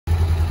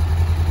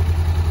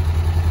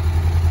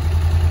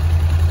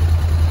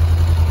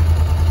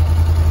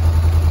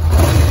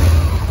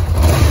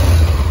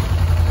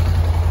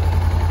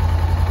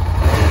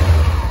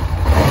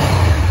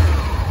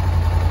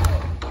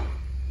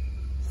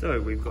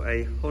we've got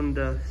a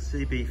Honda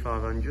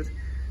CB500.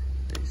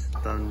 It's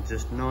done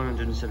just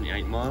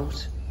 978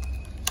 miles.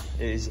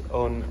 It is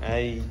on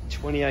a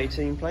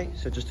 2018 plate,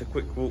 so just a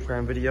quick walk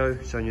around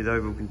video showing you the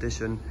overall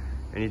condition,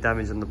 any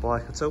damage on the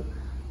bike at all.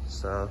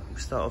 So we'll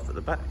start off at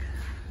the back.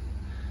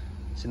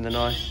 It's in the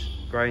nice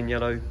grey and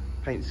yellow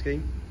paint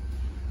scheme.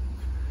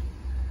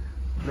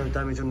 No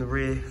damage on the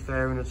rear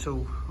fairing at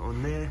all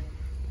on there.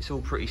 It's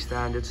all pretty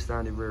standard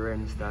rear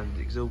end,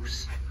 standard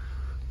exhaust.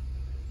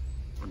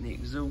 On the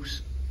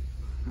exhaust,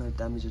 no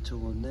damage at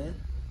all on there.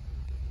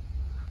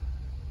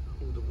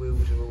 All the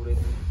wheels are all in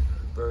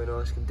very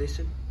nice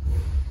condition.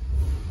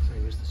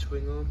 Same as the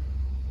swing arm.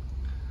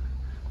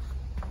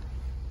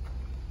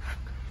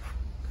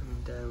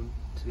 Coming down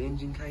to the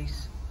engine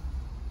case,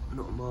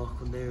 not a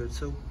mark on there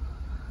at all.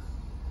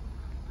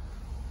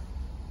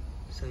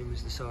 Same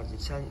as the side of the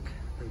tank,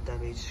 no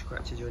damage,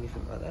 scratches or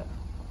anything like that.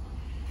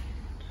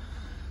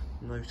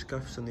 No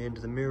scuffs on the end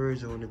of the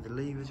mirrors or any of the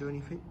levers or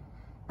anything.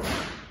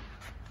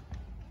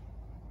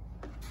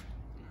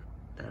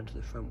 Down to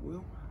the front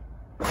wheel.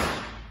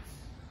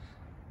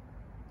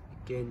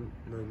 Again,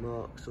 no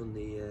marks on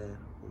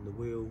the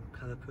wheel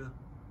caliper.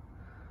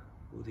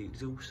 All the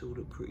exhausts all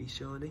look pretty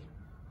shiny.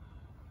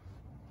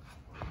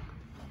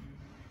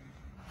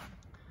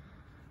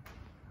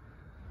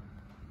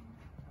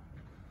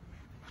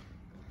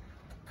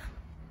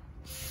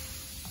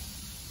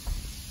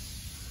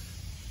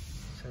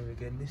 Same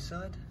again this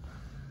side.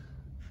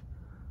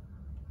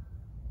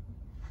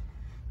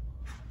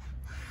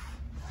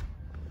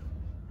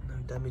 No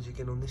damage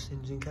again on this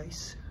engine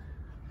case.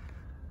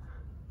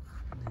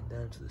 And then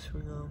down to the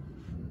swing arm.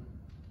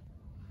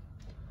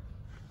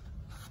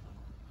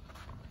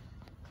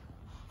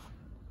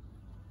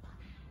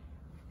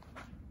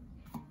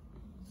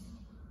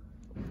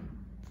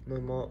 No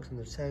marks on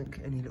the tank,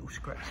 any little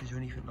scratches or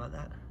anything like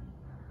that.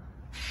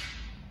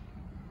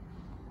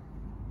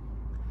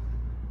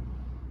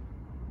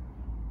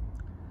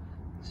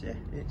 So yeah,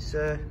 it's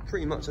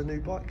pretty much a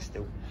new bike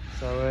still.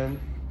 So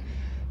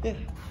yeah,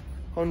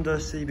 Honda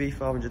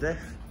CB500F,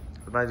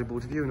 available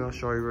to view in our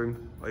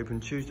showroom,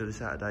 open Tuesday to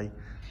Saturday,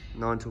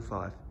 9 till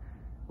 5.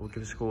 Or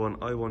give us a call on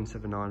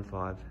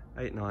 01795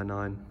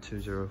 899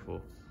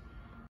 204.